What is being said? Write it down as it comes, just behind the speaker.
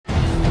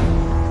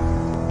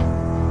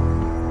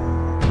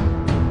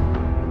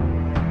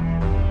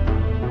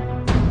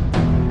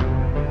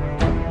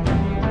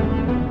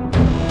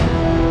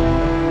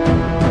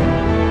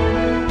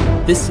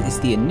This is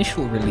the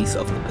initial release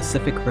of the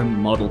Pacific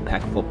Rim model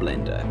pack for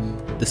Blender.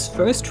 This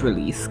first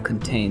release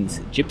contains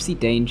Gypsy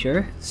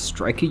Danger,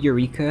 Striker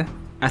Eureka,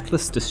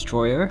 Atlas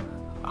Destroyer,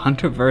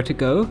 Hunter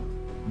Vertigo,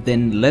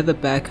 then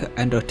Leatherback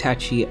and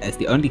Otachi as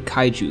the only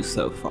kaiju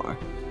so far.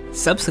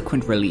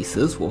 Subsequent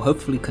releases will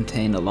hopefully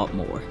contain a lot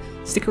more.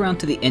 Stick around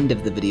to the end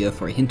of the video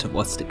for a hint of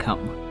what's to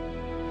come.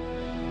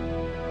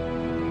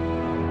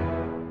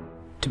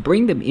 To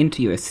bring them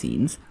into your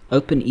scenes,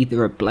 open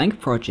either a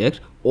blank project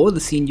or the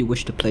scene you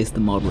wish to place the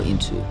model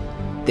into.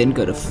 Then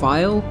go to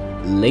File,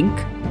 Link,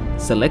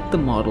 select the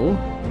model,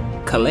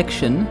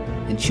 Collection,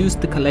 and choose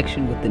the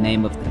collection with the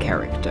name of the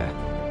character.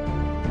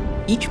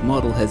 Each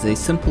model has a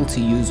simple to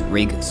use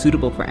rig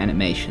suitable for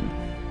animation.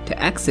 To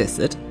access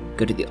it,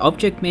 go to the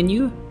Object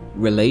menu,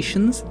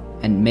 Relations,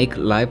 and Make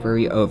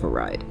Library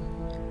Override.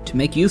 To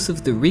make use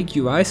of the Rig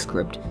UI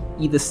script,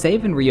 either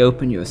save and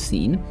reopen your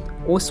scene,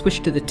 or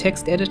switch to the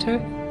text editor,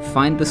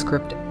 find the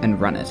script, and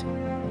run it.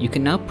 You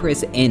can now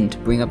press N to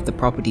bring up the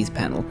Properties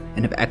panel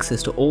and have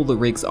access to all the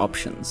rig's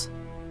options.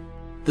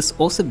 This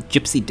awesome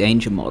Gypsy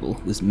Danger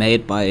model was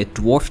made by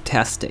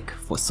Dwarftastic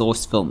for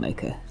Source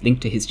Filmmaker,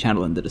 link to his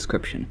channel in the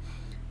description.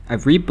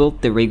 I've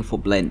rebuilt the rig for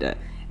Blender,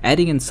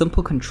 adding in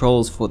simple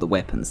controls for the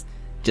weapons.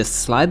 Just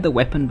slide the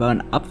weapon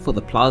bone up for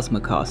the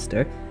plasma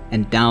caster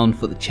and down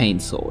for the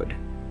chainsword.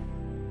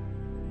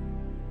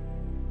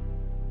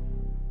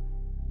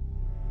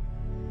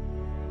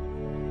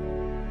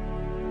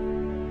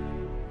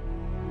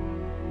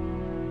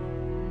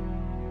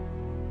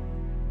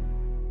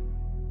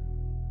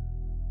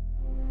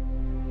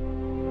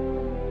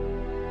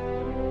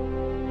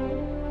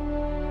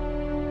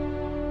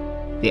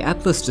 The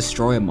Atlas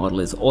Destroyer model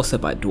is also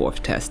by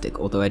Dwarftastic,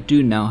 although I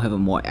do now have a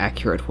more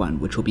accurate one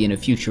which will be in a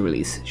future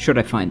release, should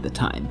I find the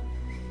time.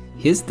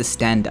 Here's the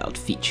standout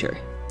feature.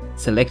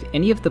 Select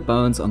any of the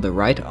bones on the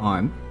right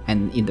arm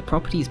and in the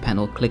Properties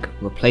panel click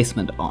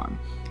Replacement Arm,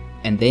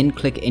 and then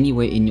click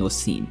anywhere in your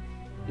scene.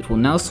 It will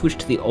now switch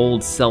to the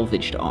old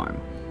salvaged arm.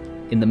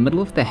 In the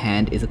middle of the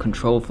hand is a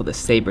control for the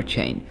saber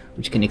chain,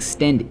 which can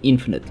extend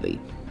infinitely.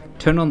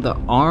 Turn on the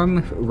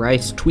arm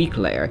right tweak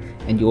layer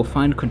and you will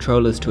find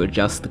controllers to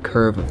adjust the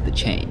curve of the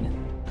chain.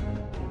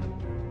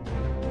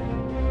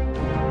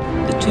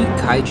 The two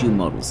kaiju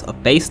models are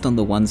based on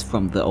the ones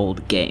from the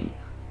old game,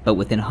 but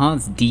with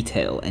enhanced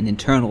detail and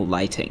internal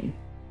lighting.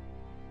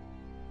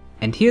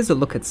 And here's a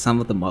look at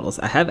some of the models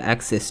I have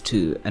access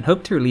to and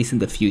hope to release in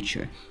the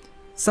future.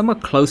 Some are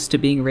close to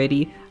being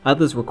ready,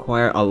 others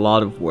require a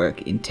lot of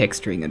work in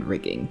texturing and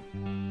rigging.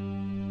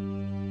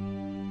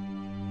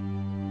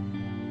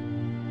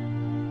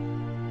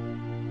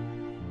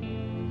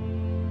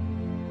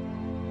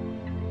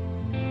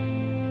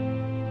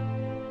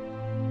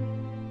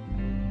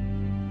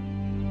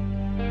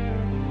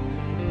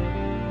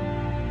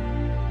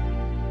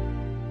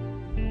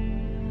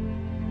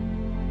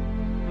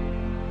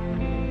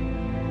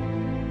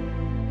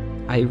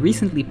 I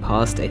recently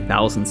passed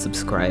 1,000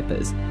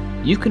 subscribers.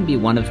 You can be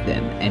one of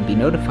them and be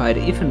notified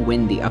if and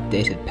when the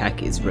updated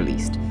pack is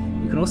released.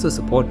 You can also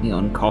support me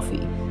on Ko-fi.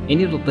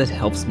 Any little bit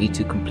helps me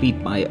to complete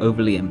my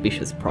overly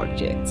ambitious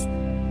projects.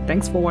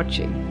 Thanks for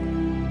watching.